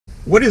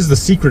What is the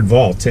secret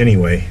vault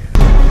anyway?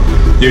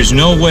 There's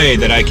no way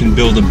that I can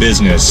build a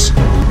business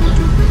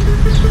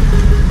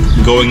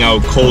going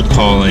out cold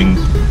calling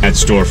at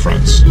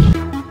storefronts.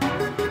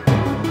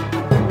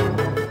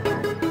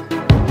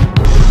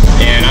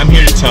 And I'm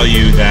here to tell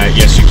you that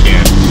yes, you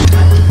can.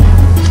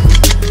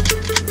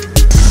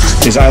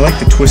 I like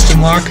the twist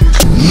and lock.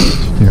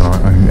 You know,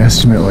 on an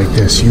estimate like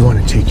this, you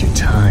want to take your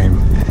time.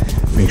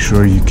 Make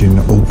sure you can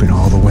open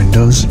all the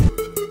windows.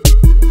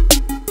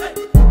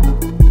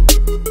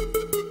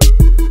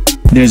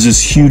 There's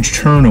this huge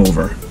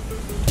turnover,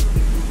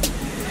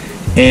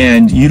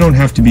 and you don't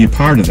have to be a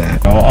part of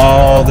that.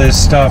 All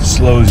this stuff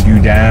slows you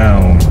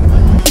down.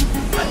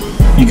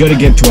 You got to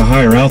get to a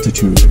higher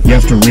altitude. You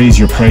have to raise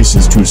your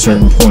prices to a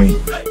certain point.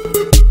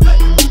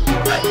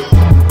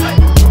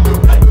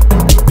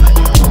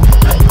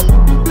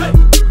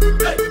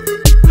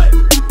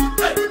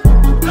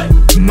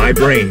 My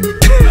brain.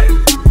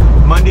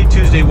 Monday,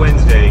 Tuesday,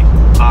 Wednesday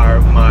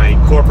are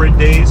my corporate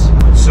days.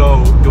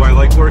 So do I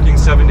like working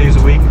 7 days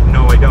a week?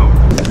 No, I don't.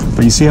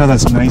 But you see how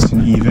that's nice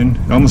and even?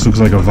 It almost looks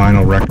like a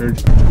vinyl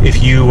record.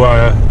 If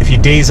you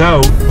daze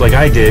out, like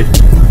I did,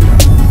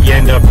 you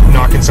end up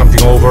knocking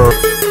something over.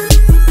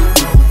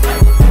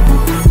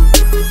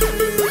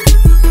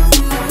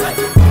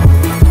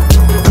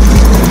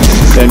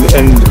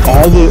 And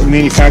all the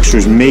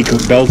manufacturers make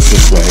belts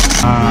this way.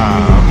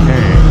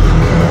 Okay.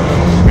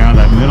 Now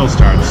that middle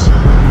starts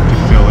to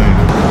fill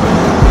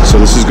in. So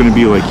this is going to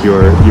be like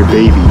your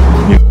baby.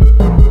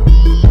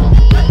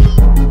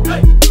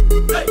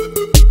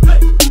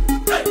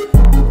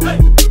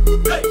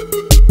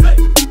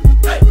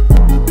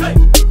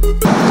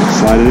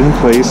 Slide it in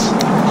place,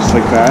 just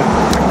like that.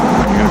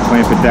 You're going to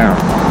clamp it down.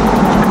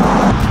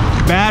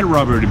 Bad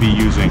rubber to be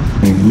using.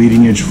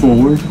 Leading edge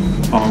forward,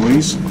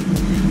 always.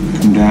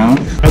 Come down.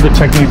 Another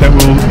technique that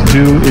we'll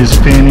do is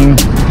fanning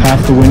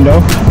half the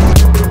window.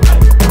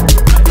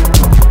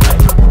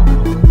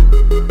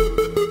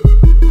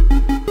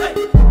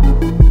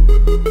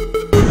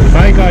 If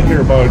I got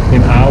here about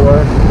an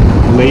hour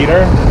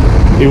later,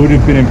 it would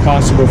have been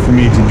impossible for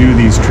me to do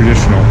these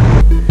traditional.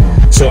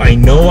 So I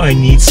know I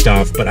need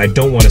stuff, but I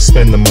don't want to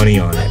spend the money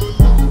on it.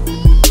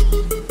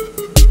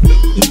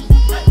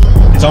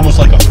 It's almost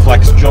like a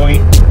flex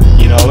joint.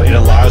 You know, it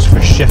allows for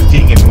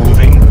shifting and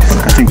moving.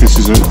 I think this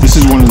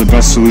is one of the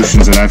best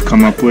solutions that I've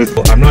come up with.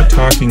 I'm not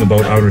talking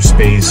about outer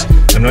space.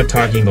 I'm not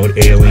talking about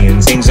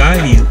aliens.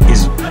 Anxiety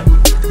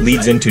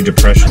leads into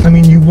depression. I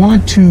mean, you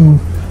want to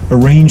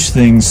arrange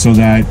things so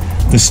that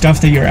the stuff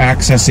that you're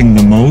accessing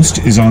the most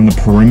is on the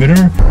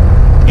perimeter.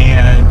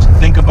 And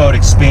think about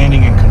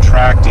expanding and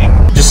contracting.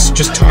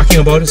 Just talking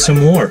about it some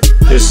more.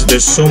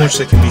 There's so much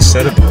that can be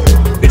said about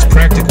it. It's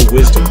practical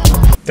wisdom.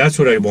 That's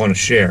what I want to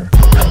share.